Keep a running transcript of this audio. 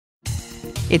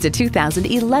It's a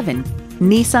 2011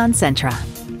 Nissan Sentra.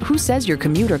 Who says your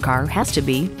commuter car has to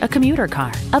be a commuter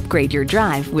car? Upgrade your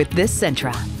drive with this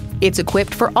Sentra. It's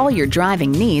equipped for all your driving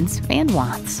needs and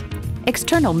wants.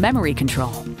 External memory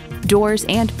control, doors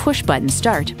and push-button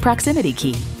start proximity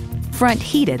key, front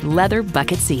heated leather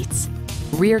bucket seats,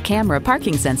 rear camera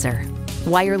parking sensor,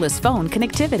 wireless phone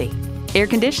connectivity, air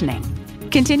conditioning,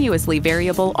 continuously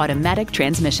variable automatic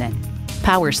transmission,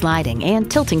 power sliding and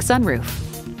tilting sunroof,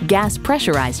 gas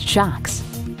pressurized shocks,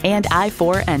 and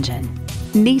i4 engine.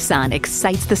 Nissan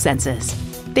excites the senses.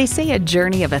 They say a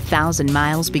journey of 1,000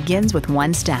 miles begins with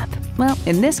one step. Well,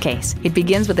 in this case, it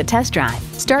begins with a test drive.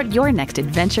 Start your next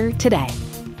adventure today.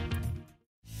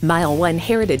 Mile 1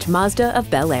 Heritage Mazda of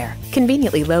Bel-Air,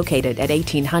 conveniently located at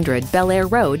 1800 Bel-Air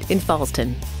Road in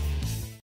Fallston.